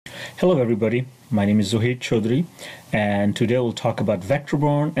Hello everybody, my name is Zohaid Chaudhry and today we'll talk about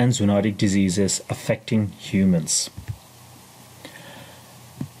vector-borne and zoonotic diseases affecting humans.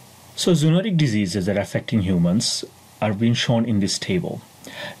 So zoonotic diseases that are affecting humans are being shown in this table.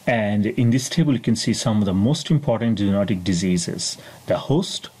 And in this table you can see some of the most important zoonotic diseases, the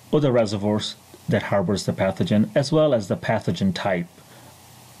host or the reservoirs that harbors the pathogen, as well as the pathogen type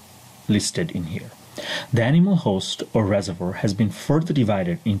listed in here. The animal host or reservoir has been further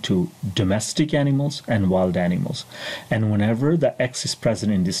divided into domestic animals and wild animals, and whenever the X is present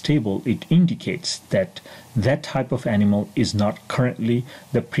in this table, it indicates that that type of animal is not currently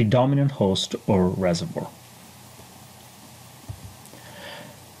the predominant host or reservoir.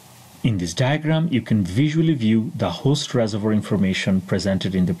 In this diagram, you can visually view the host reservoir information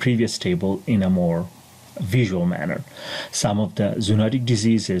presented in the previous table in a more visual manner. Some of the zoonotic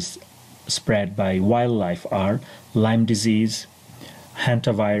diseases spread by wildlife are Lyme disease,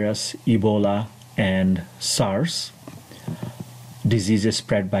 hantavirus, Ebola, and SARS. Diseases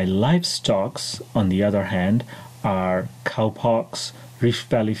spread by livestock, on the other hand, are cowpox, Rift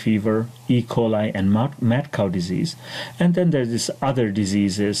Valley fever, E. coli, and mad cow disease. And then there's this other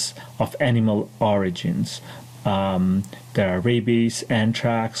diseases of animal origins. There are rabies,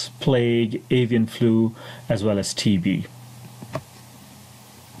 anthrax, plague, avian flu, as well as TB.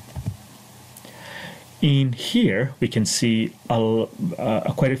 In here, we can see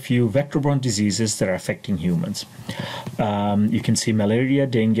quite a few vector-borne diseases that are affecting humans. You can see malaria,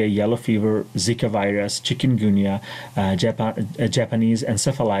 dengue, yellow fever, Zika virus, chikungunya, Japanese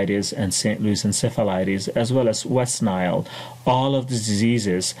encephalitis, and St. Louis encephalitis, as well as West Nile. All of these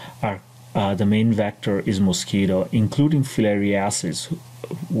diseases are the main vector is mosquito, including filariasis.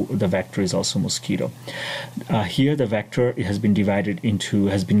 The vector is also mosquito. Here the vector has been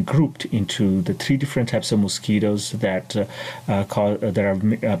grouped into the three different types of mosquitoes that are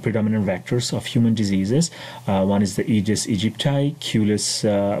predominant vectors of human diseases. One is the Aedes aegypti, Culex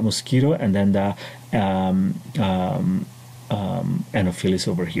mosquito, and then the Anopheles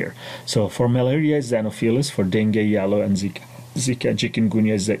over here. So for malaria is the Anopheles, for dengue, yellow, and Zika and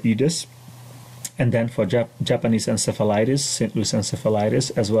chikungunya is the Aedes. And then for Japanese encephalitis, St. Louis encephalitis,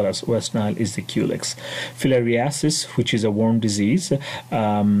 as well as West Nile is the Culex. Filariasis, which is a worm disease,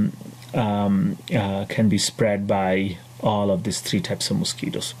 can be spread by all of these three types of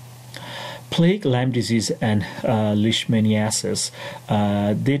mosquitoes. Plague, Lyme disease, and leishmaniasis,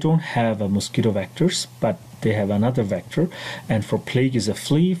 they don't have mosquito vectors, but they have another vector. And for plague is a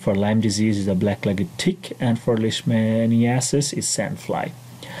flea, for Lyme disease is a black-legged tick, and for leishmaniasis is sandfly.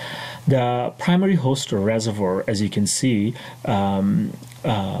 The primary host or reservoir, as you can see, in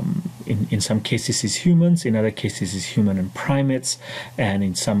some cases is humans, in other cases is human and primates, and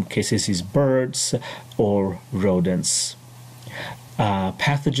in some cases is birds or rodents.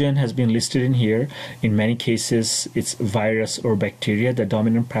 Pathogen has been listed in here. In many cases, it's virus or bacteria, the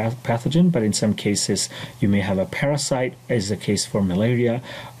dominant pathogen, but in some cases, you may have a parasite, as the case for malaria,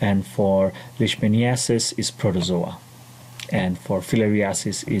 and for leishmaniasis is protozoa. And for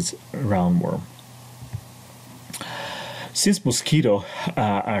filariasis is roundworm. Since mosquito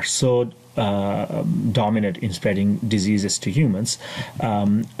are so dominant in spreading diseases to humans,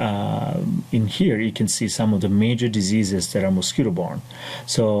 in here you can see some of the major diseases that are mosquito-borne.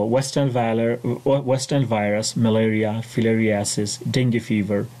 So West Nile virus, malaria, filariasis, dengue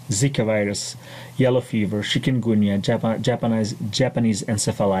fever, Zika virus, yellow fever, chikungunya, Japanese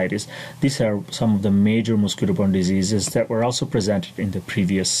encephalitis. These are some of the major mosquito-borne diseases that were also presented in the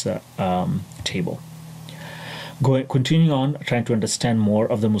previous table. Continuing on, trying to understand more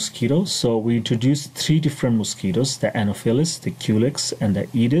of the mosquitoes. So we introduced three different mosquitoes, the Anopheles, the Culex, and the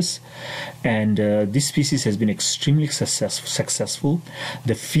Aedes. And this species has been extremely successful.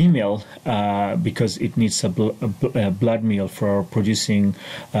 The female, because it needs a blood meal for producing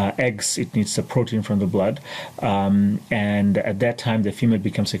eggs, it needs the protein from the blood. And at that time, the female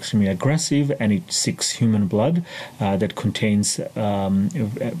becomes extremely aggressive, and it seeks human blood that contains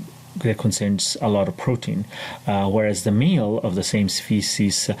a lot of protein, whereas the male of the same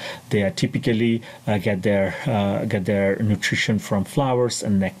species, they are typically get their nutrition from flowers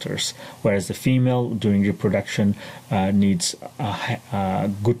and nectars, whereas the female during reproduction needs a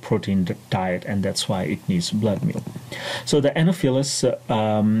good protein diet, and that's why it needs blood meal. So the Anopheles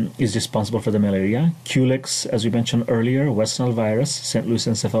is responsible for the malaria, Culex, as we mentioned earlier, West Nile virus, St. Louis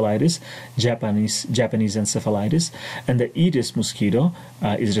encephalitis, Japanese encephalitis, and the Aedes mosquito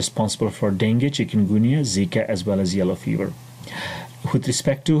is responsible for dengue, chikungunya, Zika, as well as yellow fever. With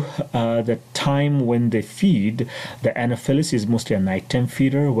respect to the time when they feed, the Anopheles is mostly a nighttime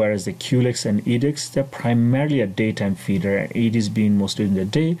feeder, whereas the Culex and Aedes, they're primarily a daytime feeder, and Aedes being mostly in the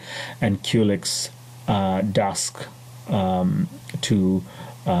day, and Culex dusk to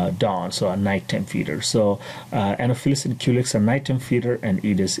dawn, so a nighttime feeder. So Anopheles and Culex are nighttime feeder, and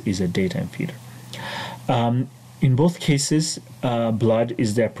Aedes is a daytime feeder. In both cases, blood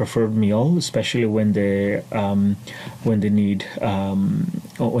is their preferred meal, especially when they need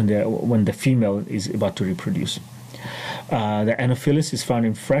when the female is about to reproduce. The Anopheles is found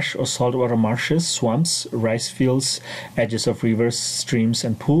in fresh or saltwater marshes, swamps, rice fields, edges of rivers, streams,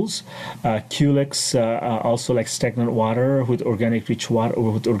 and pools. Culex also like stagnant water with organic rich water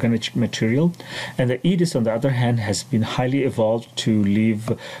or with organic material. And the Aedes, on the other hand, has been highly evolved to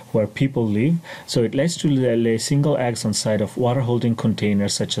live where people live. So it likes to lay single eggs on side of water-holding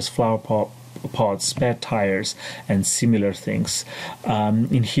containers such as flower pots, spare tires, and similar things.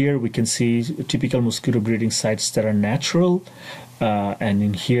 In here we can see typical mosquito breeding sites that are natural, and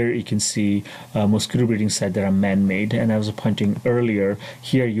in here you can see mosquito breeding sites that are man-made. And I was pointing earlier,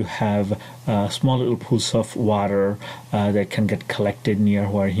 here you have small little pools of water that can get collected near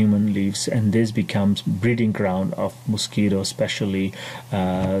where human lives, and this becomes breeding ground of mosquito, especially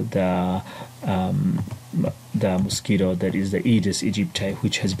the mosquito that is the Aedes aegypti,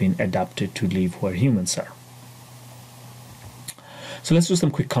 which has been adapted to live where humans are. So let's do some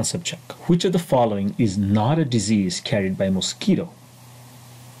quick concept check. Which of the following is not a disease carried by mosquito?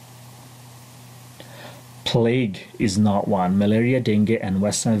 Plague is not one. Malaria, dengue, and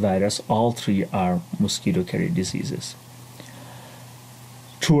West Nile virus, all three are mosquito-carried diseases.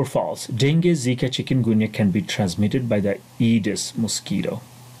 True or false? Dengue, Zika, chikungunya can be transmitted by the Aedes mosquito.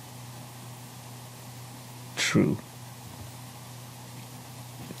 True.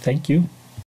 Thank you.